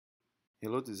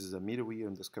Hello, this is a midway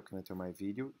endoscopic anatomy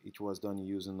video. It was done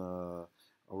using a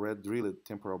red drilled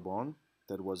temporal bone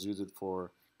that was used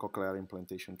for cochlear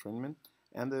implantation treatment,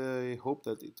 and I hope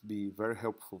that it be very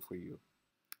helpful for you.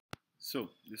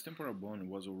 So, this temporal bone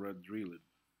was already drilled,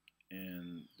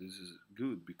 and this is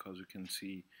good because you can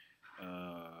see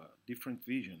different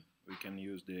vision. We can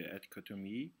use the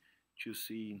eticotomy to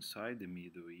see inside the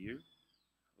middle ear,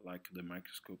 like the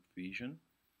microscope vision,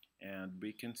 and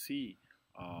we can see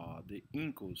the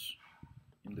incus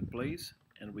in the place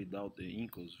and without the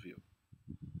incus view.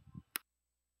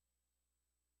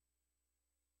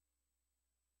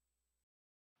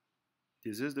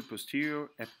 This is the posterior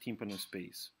epitympanal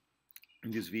space.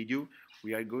 In this video,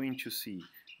 we are going to see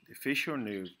the facial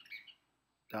nerve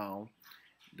down,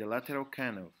 the lateral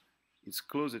canal is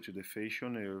closer to the facial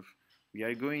nerve. We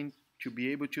are going to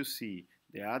be able to see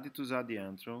the adductus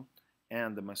adiantrum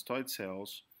and the mastoid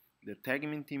cells, the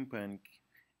tegmen tympanic,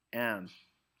 and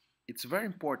it's very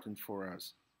important for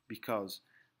us because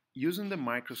using the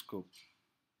microscope,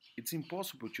 it's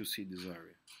impossible to see this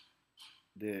area.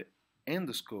 The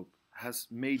endoscope has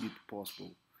made it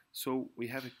possible. So we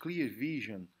have a clear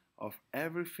vision of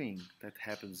everything that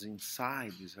happens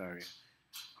inside this area.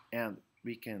 And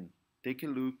we can take a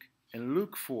look and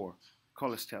look for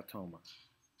cholesteatoma.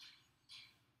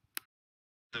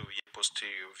 The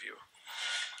posterior view.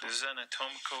 This is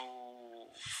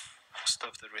anatomical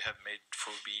stuff that we have made for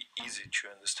be easy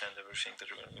to understand everything that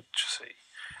we're going to say.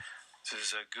 This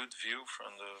is a good view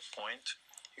from the point.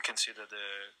 You can see that the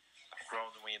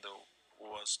ground window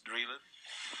was drilled,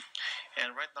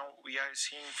 and right now we are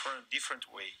seeing from a different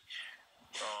way.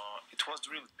 It was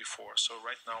drilled before, so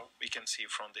right now we can see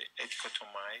from the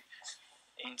eticotomy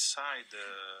inside the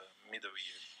middle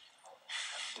ear.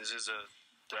 This is a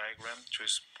diagram to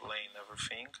explain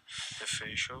everything: the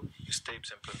facial,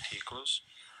 stapes and planticulus,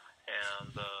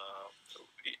 and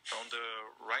on the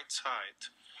right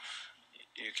side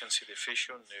you can see the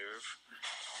facial nerve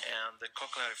and the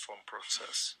cochleariform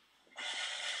process.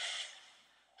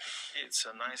 It's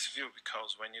a nice view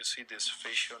because when you see this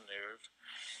facial nerve,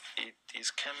 it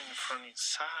is coming from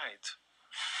inside,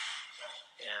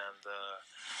 and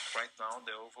right now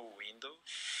the oval window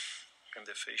and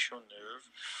the facial nerve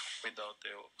without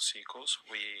the ossicles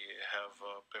we have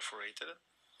perforated,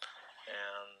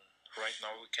 and right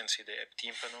now we can see the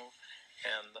epitympanal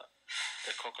and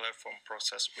the cochleariform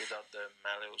process without the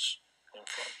malleus in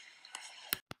front.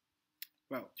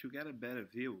 Well, to get a better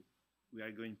view, we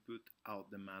are going to put out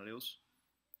the malleus,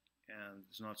 and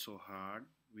it's not so hard.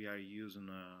 We are using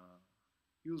a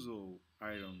usual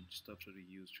iron stuff that we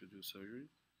use to do surgery,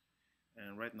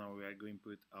 and right now we are going to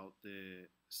put out the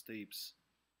stapes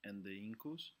and the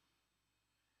incus,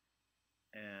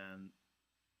 and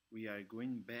we are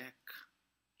going back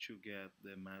to get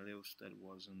the malleus that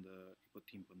was in the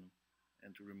epitympanum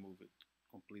and to remove it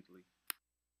completely.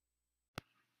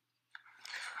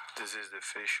 This is the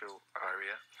facial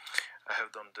area. I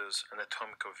have done this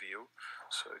anatomical view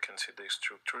so you can see the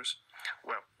structures.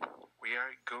 Well, we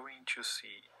are going to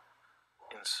see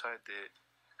inside the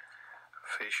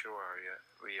facial area.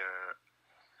 We are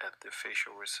at the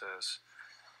facial recess.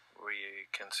 We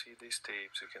can see the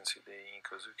stapes, you can see the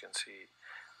incus, you can see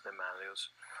the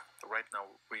malleus. Right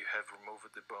now we have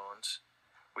removed the bones.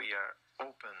 We are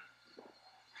open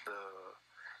the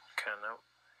canal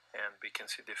and we can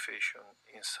see the facial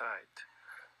inside.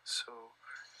 So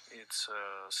it's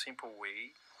a simple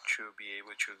way to be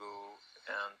able to go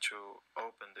and to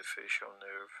open the facial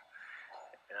nerve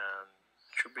and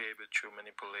to be able to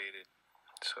manipulate it.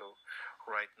 So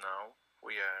right now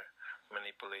we are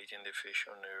manipulating the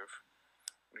facial nerve.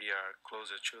 We are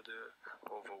closer to the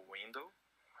oval window.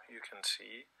 You can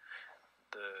see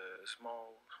the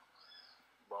small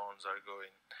bones are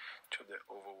going to the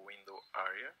oval window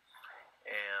area,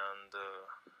 and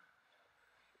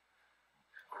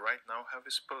right now have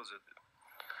exposed it.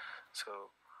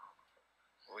 So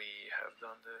we have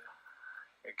done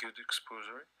a good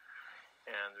exposure,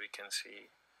 and we can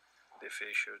see the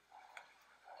facial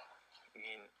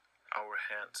in our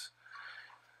hands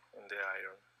in the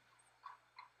iron,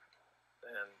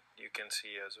 and you can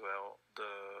see as well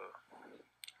the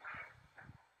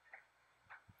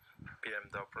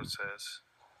pyramidal process.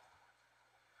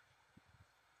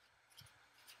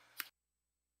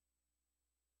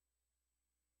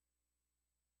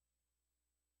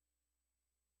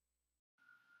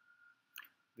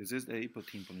 This is the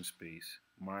epitympanal space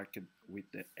marked with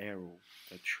the arrow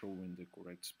that's showing the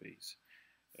correct space.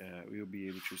 We'll be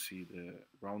able to see the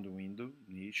round window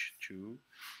niche 2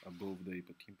 above the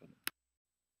epitympanum.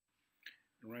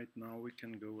 Right now we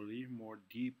can go a little more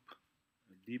deep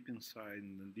inside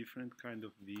in a different kind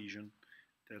of vision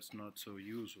that's not so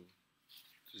usual.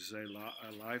 This is a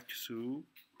live tube.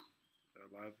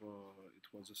 It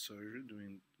was a surgery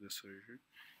doing the surgery,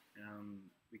 and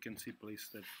we can see places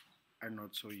that are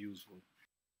not so useful.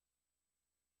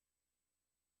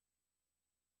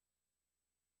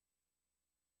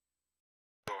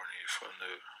 Journey from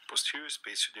the posterior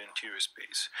space to the anterior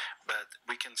space, but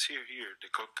we can see here the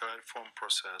cochlear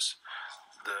process,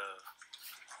 the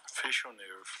facial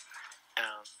nerve,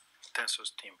 and tensor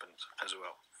tympans as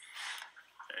well.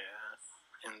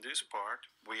 In this part,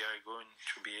 we are going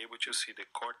to be able to see the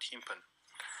core tympan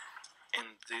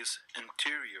in this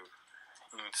anterior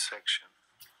section.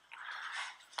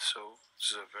 So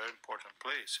this is a very important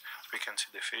place. We can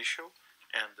see the facial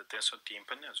and the tensor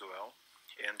tympan as well,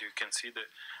 and you can see the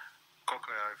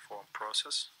cochlear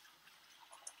process.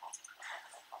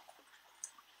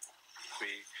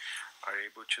 We are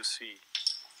able to see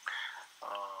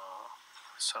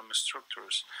some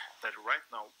structures that right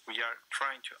now we are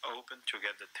trying to open to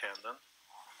get the tendon.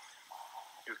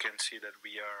 You can see that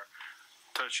we are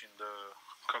touching the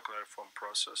cochlear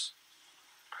process,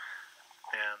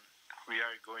 and we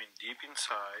are going deep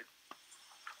inside,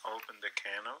 open the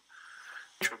canal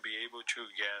to be able to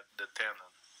get the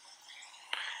tendon.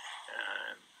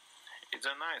 And it's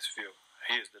a nice view.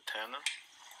 Here's the tendon,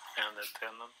 and the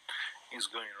tendon is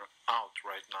going out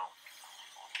right now.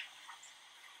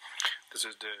 This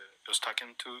is the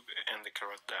stacking tube and the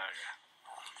carotid area.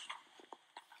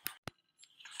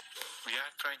 We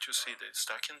are trying to see the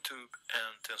stacking tube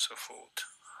and tensor fold.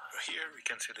 Here we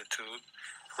can see the tube.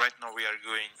 Right now we are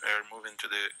moving to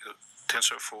the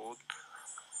tensor fold,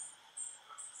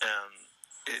 and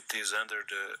it is under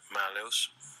the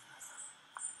malleus.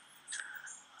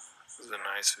 This is a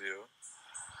nice view.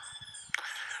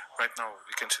 Right now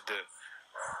we can see the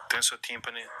tensor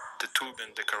tympani, the tube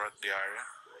and the carotid area,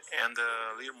 and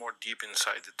a little more deep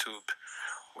inside the tube.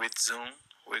 With zoom,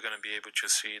 we're going to be able to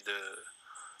see the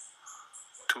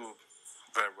tube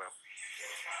very well.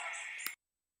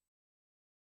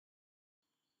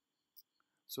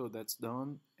 So that's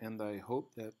done, and I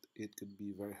hope that it could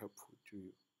be very helpful to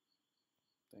you.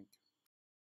 Thank you.